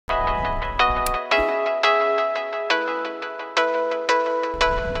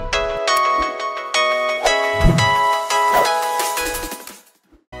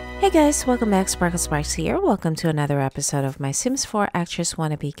guys, welcome back. Sparkle Sparks here. Welcome to another episode of my Sims 4 Actress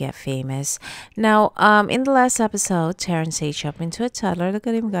Wannabe Get Famous. Now, in the last episode, Terrence aged up into a toddler. Look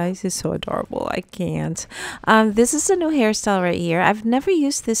at him, guys. He's so adorable. I can't. This is a new hairstyle right here. I've never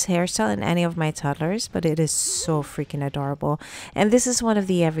used this hairstyle in any of my toddlers, but it is so freaking adorable. And this is one of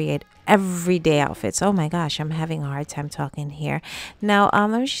the everyday outfits. Oh my gosh, I'm having a hard time talking here. Now,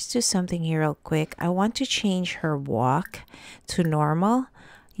 let me just do something here real quick. I want to change her walk to normal.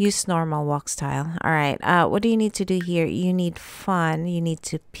 Use normal walk style. All right. What do you need to do here? You need fun. You need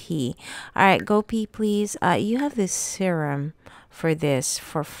to pee. All right. Go pee, please. You have this serum for this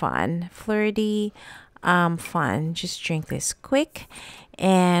for fun. Flirty, fun. Just drink this quick.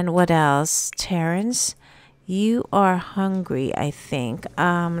 And what else? Terrence, you are hungry, I think.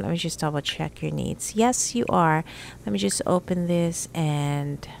 Let me just double check your needs. Yes, you are. Let me just open this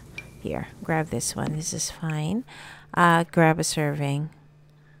and here, grab this one. This is fine. Grab a serving.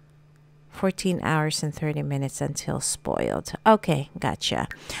 14 hours and 30 minutes until spoiled. Okay, gotcha.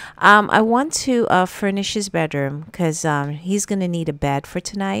 I want to furnish his bedroom because he's going to need a bed for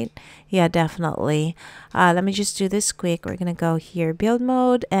tonight. Yeah, definitely. Let me just do this quick. We're going to go here, build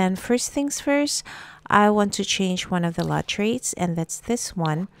mode. And first things first, I want to change one of the lot traits, and that's this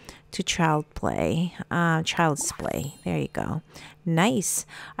one to child's play. There you go. Nice.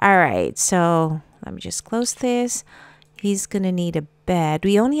 All right, so let me just close this. He's going to need a bed.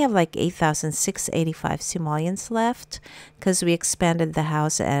 We only have like 8,685 simoleons left because we expanded the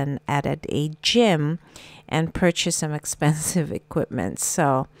house and added a gym and purchased some expensive equipment.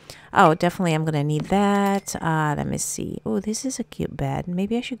 So, oh, definitely I'm going to need that. Let me see. Oh, this is a cute bed.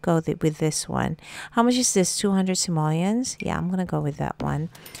 Maybe I should go with this one. How much is this? 200 simoleons? Yeah, I'm going to go with that one.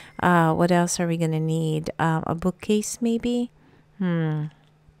 What else are we going to need? A bookcase maybe? You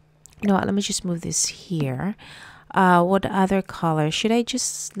know what? Let me just move this here. What other color? Should I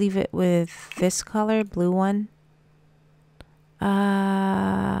just leave it with this color, blue one?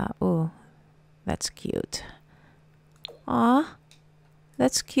 Oh, that's cute. Aw,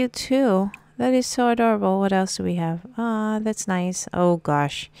 that's cute too. That is so adorable. What else do we have? That's nice. Oh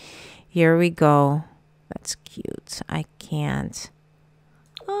gosh, here we go. That's cute. I can't.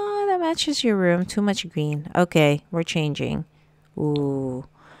 Oh, that matches your room. Too much green. Okay, we're changing. Ooh.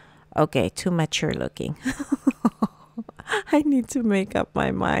 Okay, too mature looking. I need to make up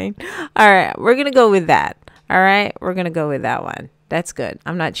my mind. All right, we're going to go with that. All right, we're going to go with that one. That's good.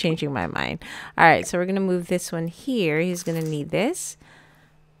 I'm not changing my mind. All right, so we're going to move this one here. He's going to need this.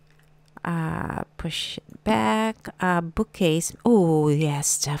 Push it back. Bookcase. Oh,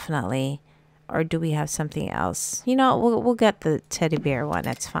 yes, definitely. Or do we have something else? You know, we'll get the teddy bear one.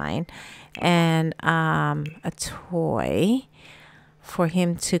 That's fine. And a toy for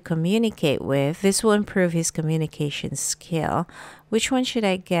him to communicate with. This will improve his communication skill. Which one should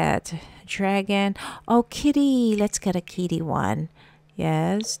I get? Dragon. Oh, kitty. Let's get a kitty one.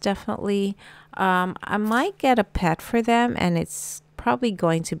 Yes, definitely. I might get a pet for them, and it's probably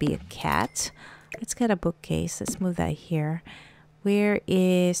going to be a cat. Let's get a bookcase. Let's move that here.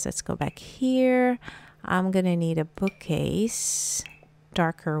 Let's go back here. I'm gonna need a bookcase.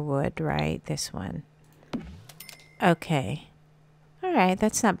 Darker wood, right? This one. Okay. All right,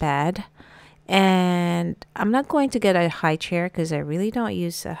 that's not bad. And I'm not going to get a high chair because I really don't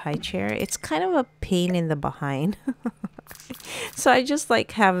use a high chair. It's kind of a pain in the behind. So I just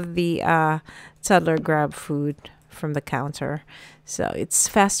like have the toddler grab food from the counter. So it's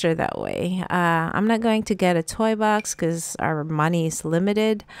faster that way. I'm not going to get a toy box because our money is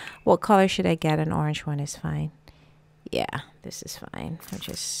limited. What color should I get? An orange one is fine. Yeah, this is fine. I'll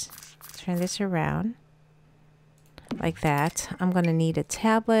just turn this around. Like that. I'm going to need a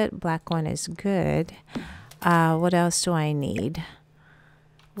tablet. Black one is good. What else do I need?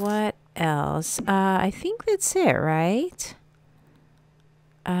 What else? I think that's it, right?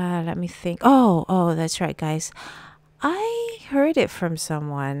 Let me think. Oh, that's right, guys. I heard it from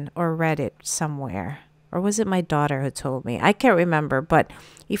someone or read it somewhere. Or was it my daughter who told me? I can't remember. But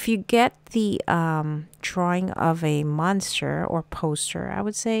if you get the drawing of a monster or poster, I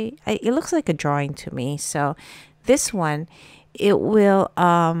would say, it looks like a drawing to me. So this one, it will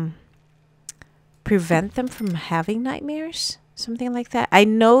prevent them from having nightmares, something like that. I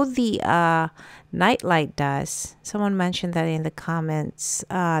know the nightlight does. Someone mentioned that in the comments,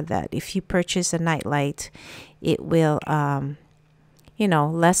 that if you purchase a nightlight, it will,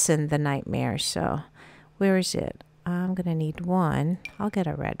 lessen the nightmare. So where is it? I'm going to need one. I'll get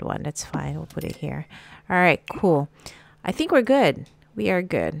a red one. That's fine. We'll put it here. All right, cool. I think we're good. We are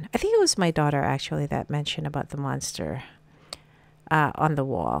good. I think it was my daughter actually that mentioned about the monster on the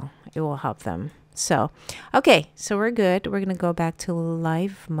wall. It will help them. So, okay, so we're good. We're gonna go back to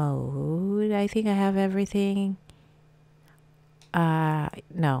live mode. I think I have everything.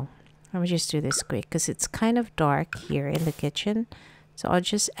 No. Let me just do this quick because it's kind of dark here in the kitchen. So I'll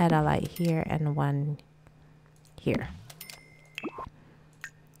just add a light here and one here.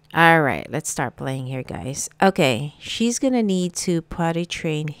 All right, let's start playing here, guys. Okay, she's gonna need to potty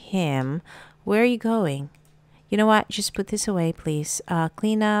train him. Where are you going? You know what? Just put this away, please.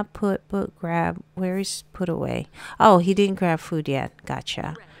 Clean up, put, grab. Where is put away? Oh, he didn't grab food yet.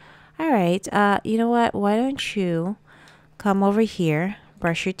 Gotcha. All right. You know what? Why don't you come over here,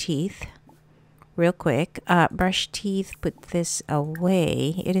 brush your teeth real quick. Brush teeth, put this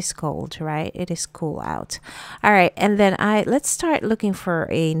away. It is cold, right? It is cool out. All right. And then let's start looking for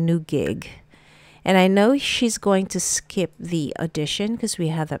a new gig. And I know she's going to skip the audition because we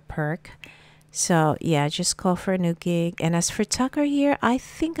have that perk. So yeah, just call for a new gig. And as for Tucker here, I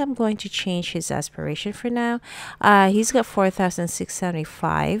think I'm going to change his aspiration for now. He's got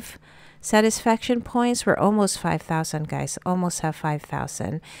 4,675 satisfaction points. We're almost 5,000, guys. Almost have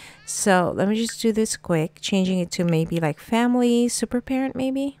 5,000. So let me just do this quick, changing it to maybe like family, super parent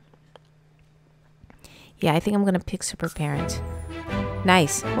maybe. Yeah, I think I'm gonna pick super parent.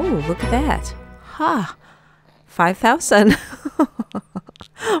 Nice. Oh, look at that. Ha, 5,000.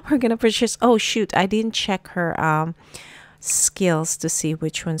 We're gonna purchase. Oh shoot, I didn't check her skills to see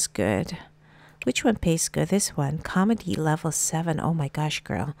which one's good. Which one pays good? This one. Comedy level 7. Oh my gosh,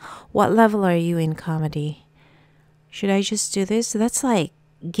 girl. What level are you in comedy? Should I just do this? That's like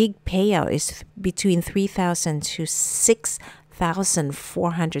gig payout is between 3,000 to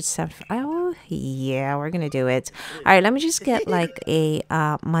 6,470. Oh yeah, we're gonna do it. All right, let me just get like a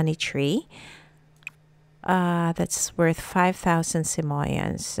money tree. That's worth 5,000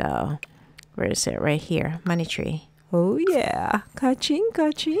 simoleons. So where is it? Right here, money tree. Oh yeah, ka-ching,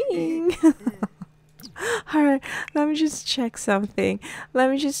 ka-ching. All right, let me just check something. Let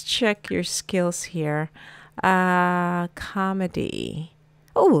me just check your skills here. Comedy.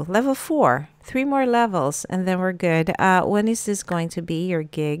 Oh, level 4. 3 more levels and then we're good. When is this going to be, your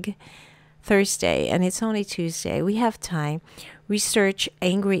gig? Thursday, and it's only Tuesday. We have time. Research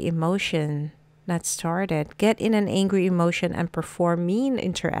angry emotion. Not started. Get in an angry emotion and perform mean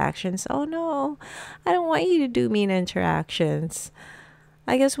interactions. Oh no, I don't want you to do mean interactions.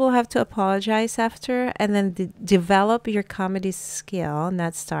 I guess we'll have to apologize after, and then develop your comedy skill.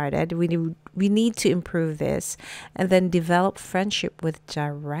 Not started. We need to improve this, and then develop friendship with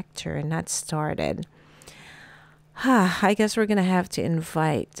director. Not started. I guess we're gonna have to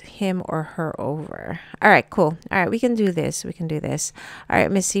invite him or her over. All right, cool. All right, we can do this. We can do this. All right,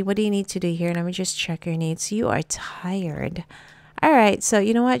 Missy, what do you need to do here? Let me just check your needs. You are tired. All right, so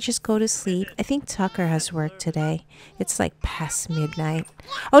you know what? Just go to sleep. I think Tucker has work today. It's like past midnight.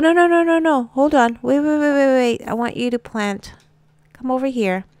 Oh, no, no, no, no, no. Hold on. Wait, wait, wait, wait, wait. I want you to plant. Come over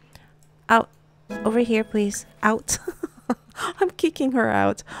here. Out. Over here, please. Out. I'm kicking her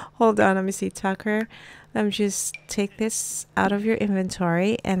out. Hold on. Let me see, Tucker. Let me just take this out of your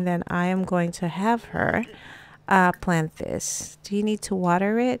inventory, and then I am going to have her plant this. Do you need to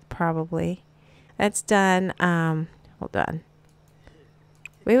water it? Probably. That's done. Hold on.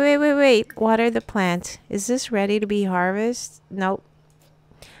 Wait, wait, wait, wait. Water the plant. Is this ready to be harvested? Nope.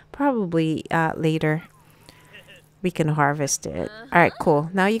 Probably later we can harvest it. All right, cool.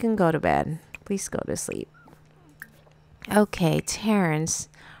 Now you can go to bed. Please go to sleep. Okay, Terrence.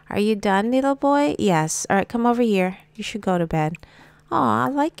 Are you done, little boy? Yes. All right, come over here. You should go to bed. Oh, I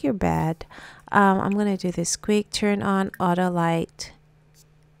like your bed. I'm going to do this quick. Turn on auto light.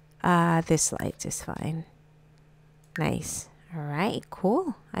 This light is fine. Nice. All right,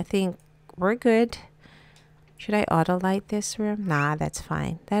 cool. I think we're good. Should I auto light this room? Nah, that's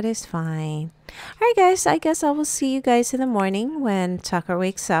fine. That is fine. All right, guys. I guess I will see you guys in the morning when Tucker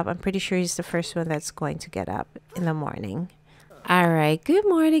wakes up. I'm pretty sure he's the first one that's going to get up in the morning. All right, good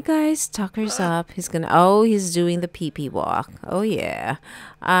morning, guys. Tucker's up. He's he's doing the pee-pee walk. Oh yeah.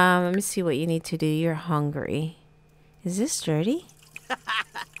 Let me see what you need to do. You're hungry. Is this dirty?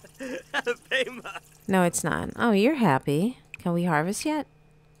 No, it's not. Oh, you're happy. Can we harvest yet?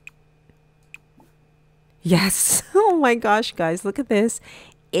 Yes. Oh my gosh, guys, look at this.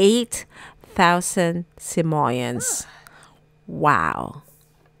 8,000 simoleons. Wow.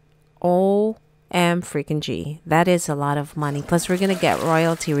 freaking G. That is a lot of money. Plus, we're going to get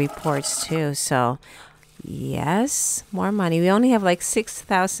royalty reports too. So, yes, more money. We only have like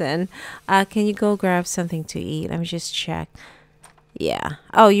 6,000. Can you go grab something to eat? Let me just check. Yeah.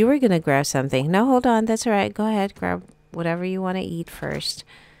 Oh, you were going to grab something. No, hold on. That's all right. Go ahead. Grab whatever you want to eat first.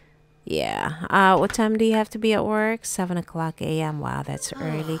 Yeah. What time do you have to be at work? 7 o'clock a.m. Wow, that's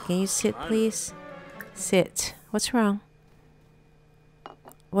early. Can you sit, please? Sit. What's wrong?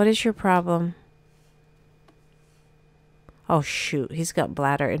 What is your problem? Oh, shoot. He's got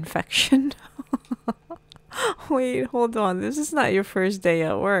bladder infection. Wait, hold on. This is not your first day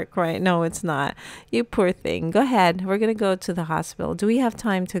at work, right? No, it's not. You poor thing. Go ahead. We're going to go to the hospital. Do we have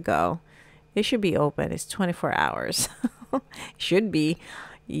time to go? It should be open. It's 24 hours. Should be.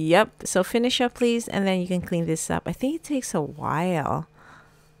 Yep. So finish up, please, and then you can clean this up. I think it takes a while.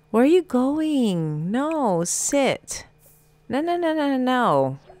 Where are you going? No, sit. No, no, no, no, no,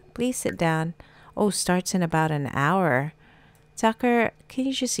 no. Please sit down. Oh, starts in about an hour. Tucker, can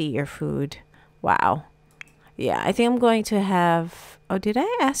you just eat your food? Wow. Yeah, I think I'm going to have... Oh, did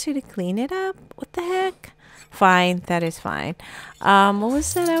I ask you to clean it up? What the heck? Fine, that is fine. What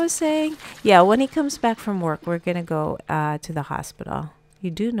was that I was saying? Yeah, when he comes back from work, we're going to go to the hospital.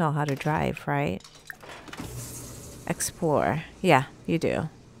 You do know how to drive, right? Explore. Yeah, you do.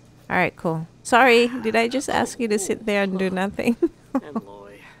 All right, cool. Sorry, did I just ask you to sit there and do nothing?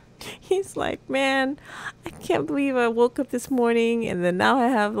 He's like, man, I can't believe I woke up this morning and then now I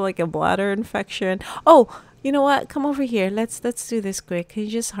have like a bladder infection. Oh, you know what? Come over here. Let's do this quick. Can you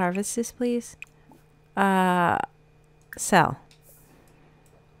just harvest this, please? Sell.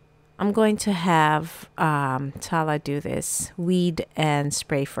 I'm going to have Tala do this. Weed and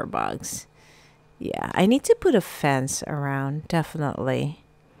spray for bugs. Yeah, I need to put a fence around. Definitely.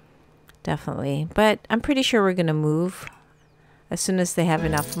 Definitely. But I'm pretty sure we're going to move. As soon as they have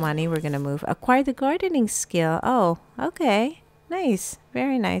enough money, we're going to move. Acquire the gardening skill. Oh, okay. Nice.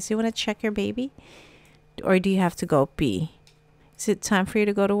 Very nice. You want to check your baby? Or do you have to go pee? Is it time for you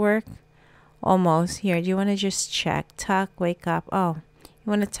to go to work? Almost. Here, do you want to just check? Tuck, wake up. Oh, you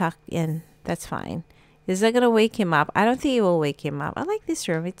want to tuck in. That's fine. Is that going to wake him up? I don't think it will wake him up. I like this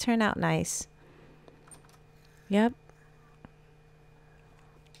room. It turned out nice. Yep.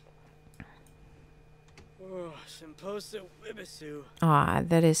 Aw,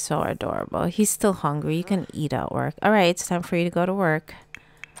 that is so adorable. He's still hungry. You can eat at work. All right, it's time for you to go to work.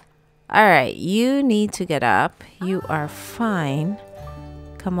 All right, you need to get up. You are fine.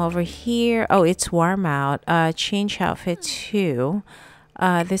 Come over here. Oh, it's warm out. Change outfit too.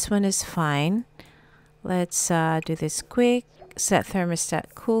 This one is fine. Let's do this quick. Set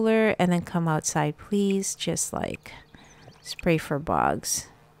thermostat cooler and then come outside, please. Just like spray for bugs.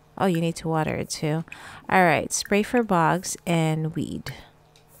 Oh, you need to water it too. All right, spray for bugs and weed.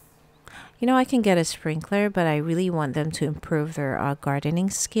 You know, I can get a sprinkler, but I really want them to improve their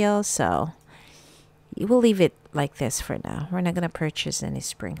gardening skills, so we'll leave it like this for now. We're not going to purchase any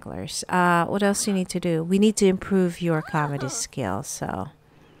sprinklers. What else do you need to do? We need to improve your comedy skills, so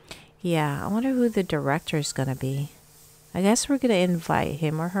yeah. I wonder who the director is going to be. I guess we're going to invite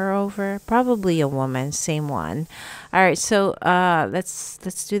him or her over. Probably a woman, same one. All right, so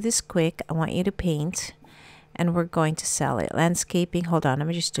let's do this quick. I want you to paint, and we're going to sell it. Landscaping, hold on. Let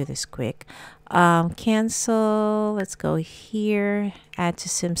me just do this quick. Cancel. Let's go here. Add to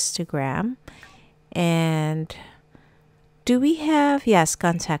Simstagram. And do we have... Yes,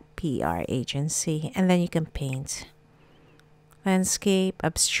 contact PR agency. And then you can paint. Landscape,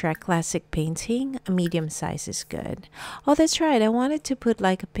 abstract, classic painting. A medium size is good. Oh, that's right. I wanted to put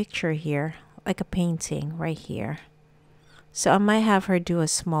like a picture here, like a painting right here. So I might have her do a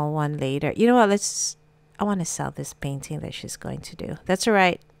small one later. You know what? I want to sell this painting that she's going to do. That's all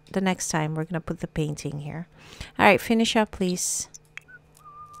right. The next time we're going to put the painting here. All right, finish up, please.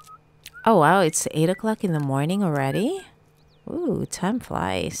 Oh, wow. It's 8 o'clock in the morning already. Ooh, time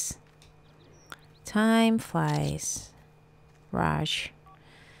flies. Time flies. Raj.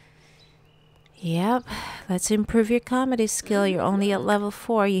 Yep. Let's improve your comedy skill. You're only at level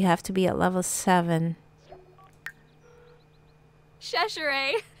 4. You have to be at level 7.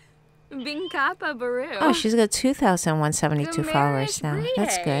 Sheshere. Bingkapa Baru. Oh, she's got 2,172 followers now.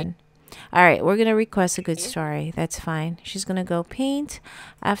 That's good. All right, we're going to request a good story. That's fine. She's going to go paint.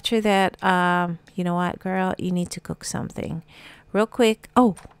 After that, you know what, girl? You need to cook something. Real quick.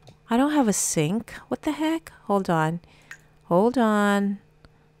 Oh, I don't have a sink. What the heck? Hold on. Hold on.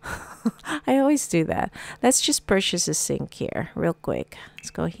 I always do that. Let's just purchase a sink here real quick.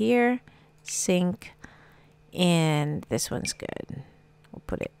 Let's go here. Sink. And this one's good. We'll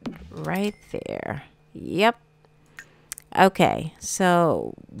put it right there. Yep. Okay.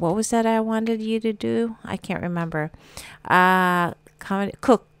 So what was that I wanted you to do? I can't remember.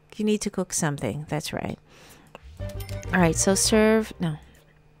 Cook. You need to cook something. That's right. All right. So serve. No.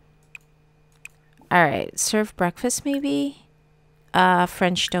 All right. Serve breakfast maybe.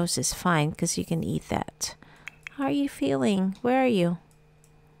 French toast is fine because you can eat that. How are you feeling? Where are you?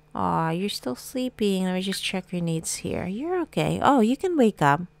 Aw, you're still sleeping. Let me just check your needs here. You're okay. Oh, you can wake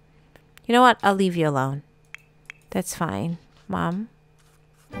up. You You know what? I'll leave you alone. That's fine. Mom.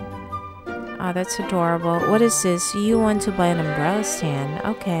 Oh, that's adorable. What is this? You want to buy an umbrella stand.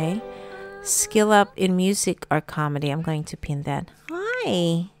 Okay. Skill up in music or comedy. I'm going to pin that.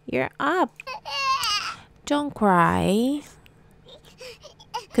 Hi. You're up. Don't cry.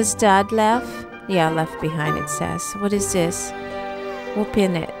 Because Dad left? Yeah, left behind it says. What is this? We'll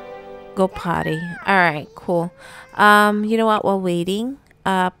pin it. Go potty. Alright, cool. You know what? While waiting,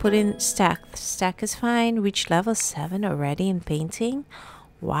 put in stack. Stack is fine. Reach level 7 already in painting.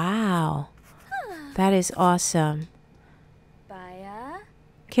 Wow. That is awesome. Baya.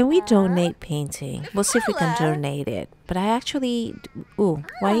 Can we donate painting? We'll see if we can donate it. But I actually... Ooh,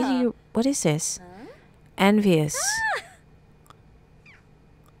 why do you... What is this? Envious.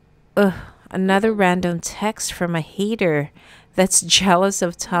 Ugh, another random text from a hater that's jealous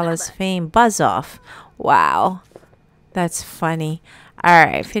of Tala's fame. Buzz off. Wow. That's funny.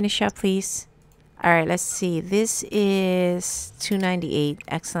 Alright, finish up, please. Alright, let's see. This is $2.98.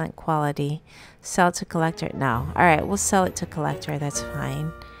 Excellent quality. Sell to collector. No. Alright, we'll sell it to collector. That's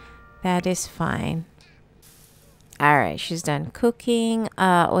fine. That is fine. Alright, she's done cooking.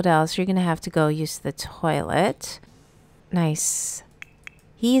 What else? You're gonna have to go use the toilet. Nice.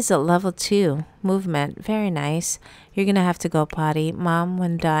 He's a level 2. Movement. Very nice. You're gonna have to go potty. Mom,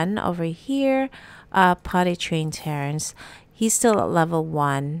 when done, over here, potty train Terrence. He's still at level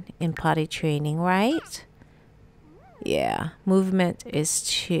 1 in potty training, right? Yeah. Movement is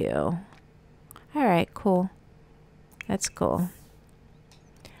 2. Alright, cool. That's cool.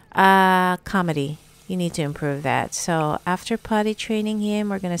 Comedy. You need to improve that. So after potty training him,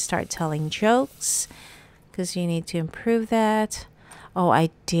 we're gonna start telling jokes. Because you need to improve that. Oh,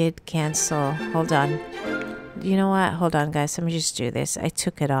 I did cancel. Hold on. You know what? Hold on, guys. Let me just do this. I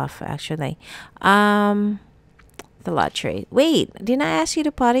took it off, actually. The lottery. Wait, didn't I ask you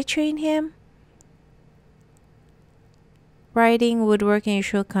to potty train him? Writing, woodworking,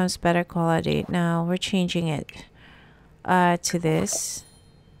 usual comes better quality. Now we're changing it to this.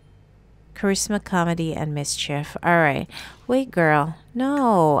 Charisma, comedy, and mischief. Alright. Wait, girl.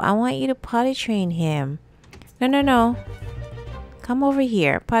 No, I want you to potty train him. No, no, no. Come over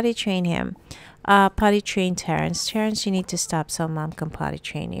here. Potty train him. Potty train Terrence. Terrence, you need to stop so Mom can potty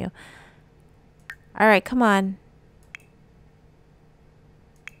train you. Alright, come on.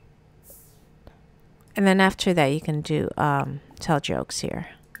 And then after that, you can do tell jokes here.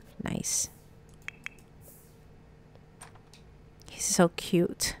 Nice. He's so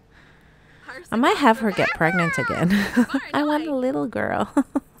cute. I might have her get pregnant again. I want a little girl.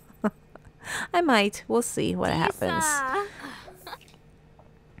 I might. We'll see what happens.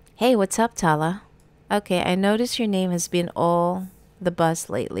 Hey, what's up, Tala? Okay, I noticed your name has been all the buzz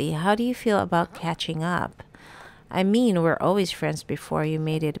lately. How do you feel about catching up? I mean, we're always friends before you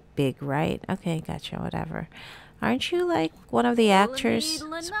made it big, right? Okay, gotcha, whatever. Aren't you like one of the actors?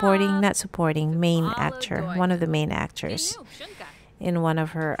 Supporting, not supporting, main actor. One of the main actors. In one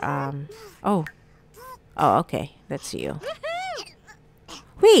of her, Oh, okay, that's you.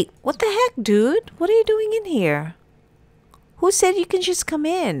 Wait, what the heck, dude? What are you doing in here? Who said you can just come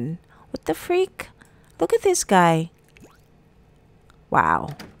in? What the freak? Look at this guy.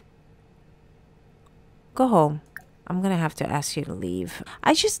 Wow. Go home. I'm gonna have to ask you to leave.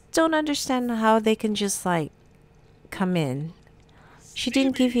 I just don't understand how they can just like come in. She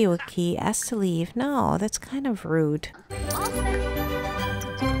didn't give you a key. Ask to leave. No, that's kind of rude.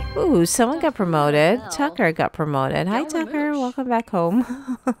 Ooh, someone got promoted. Tucker got promoted. Hi, Tucker. Welcome back home.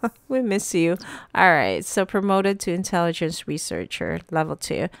 We miss you. All right, so promoted to intelligence researcher, level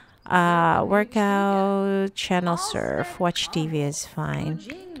 2. Workout, channel surf, watch TV is fine.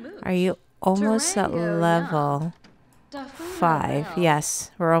 Are you almost at level 5?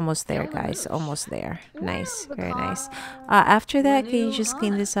 Yes, we're almost there, guys. Almost there. Nice, very nice. After that, can you just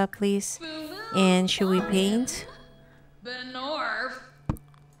clean this up, please? And should we paint?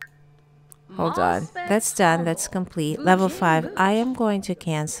 Hold on. That's done. That's complete. Level 5. I am going to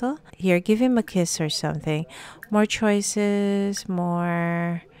cancel. Here, give him a kiss or something. More choices.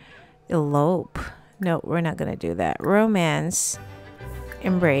 More... Elope. No, we're not going to do that. Romance.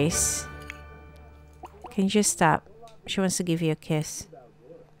 Embrace. Can you just stop? She wants to give you a kiss.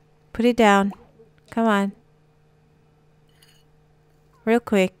 Put it down. Come on. Real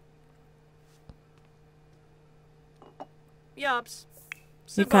quick. Yups.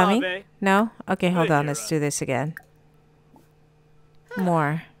 You coming? No? Okay, hold on. Let's do this again.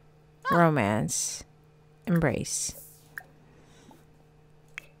 More. Romance. Embrace.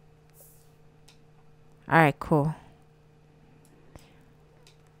 Alright, cool.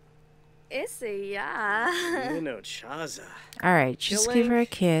 Issy, yeah. You know, Chaza. All right, just give her a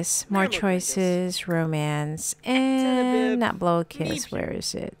kiss. More choices, romance, and not blow a kiss. Where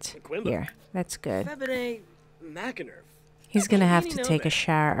is it? Here. That's good. He's gonna have to take a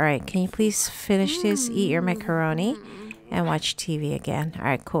shower. All right, can you please finish this? Eat your macaroni and watch TV again. All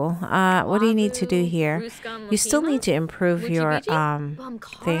right, cool. What do you need to do here? You still need to improve your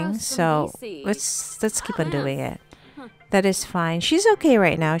thing. So let's keep on doing it. That is fine. She's okay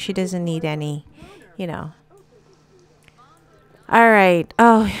right now. She doesn't need any, you know. All right.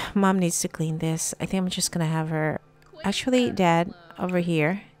 Oh, mom needs to clean this. I think I'm just gonna have her. Actually, Dad, over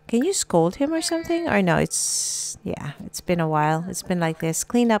here. Can you scold him or something? Or no, yeah, it's been a while. It's been like this.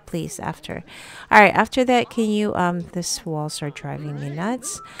 Clean up, please, after. All right, after that, can you, this walls are driving me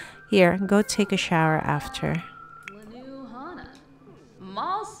nuts. Here, go take a shower after.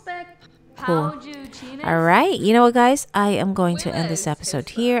 Cool. All right, you know what, guys? I am going to end this episode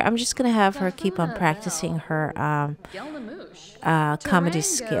here. I'm just going to have her keep on practicing her comedy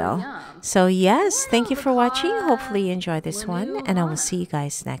skill. So yes, thank you for watching. Hopefully you enjoyed this one, and I will see you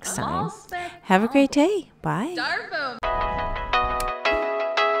guys next time. Have a great day. Bye.